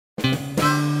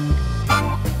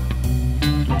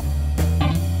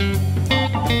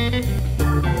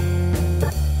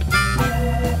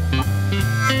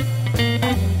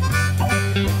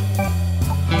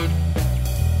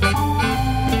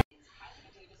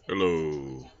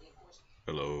Hello,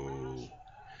 hello.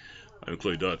 I'm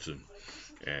Clay Dodson,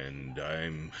 and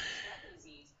I'm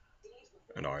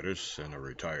an artist and a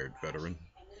retired veteran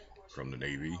from the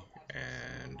Navy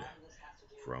and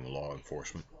from law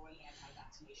enforcement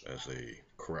as a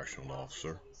correctional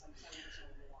officer.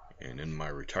 And in my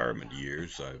retirement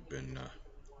years, I've been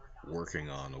working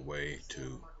on a way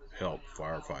to help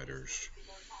firefighters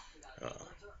uh,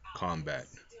 combat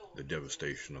the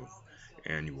devastation of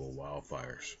annual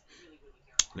wildfires.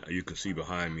 Now, you can see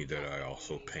behind me that I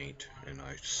also paint and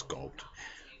I sculpt.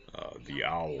 The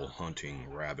owl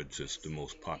hunting rabbits is the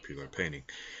most popular painting.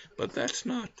 But that's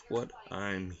not what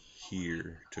I'm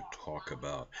here to talk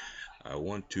about. I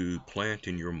want to plant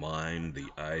in your mind the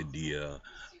idea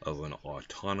of an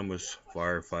autonomous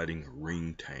firefighting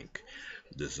ring tank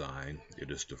design.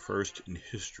 It is the first in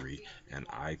history, and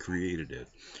I created it,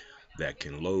 that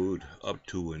can load up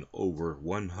to and over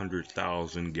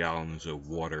 100,000 gallons of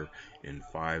water in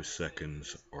 5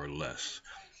 seconds or less.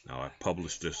 Now, I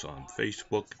published this on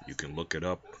Facebook. You can look it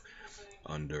up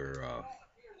under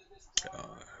uh,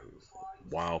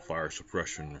 Wildfire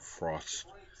Suppression Frost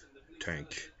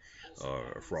Tank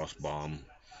Frost Bomb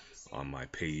on my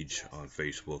page on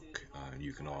Facebook.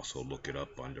 You can also look it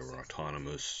up under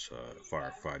Autonomous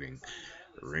Firefighting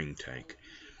Ring Tank.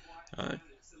 Uh,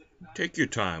 Take your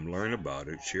time, learn about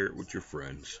it, share it with your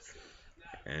friends,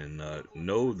 and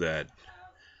know that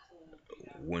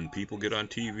when people get on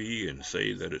TV and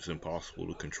say that it's impossible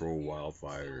to control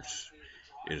wildfires,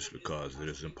 it's because it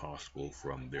is impossible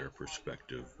from their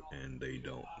perspective and they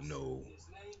don't know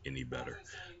any better.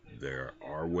 There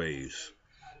are ways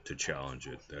to challenge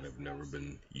it that have never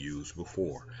been used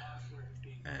before,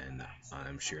 and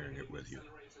I'm sharing it with you.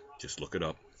 Just look it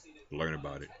up, learn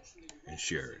about it, and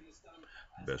share it.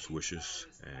 Best wishes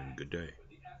and good day.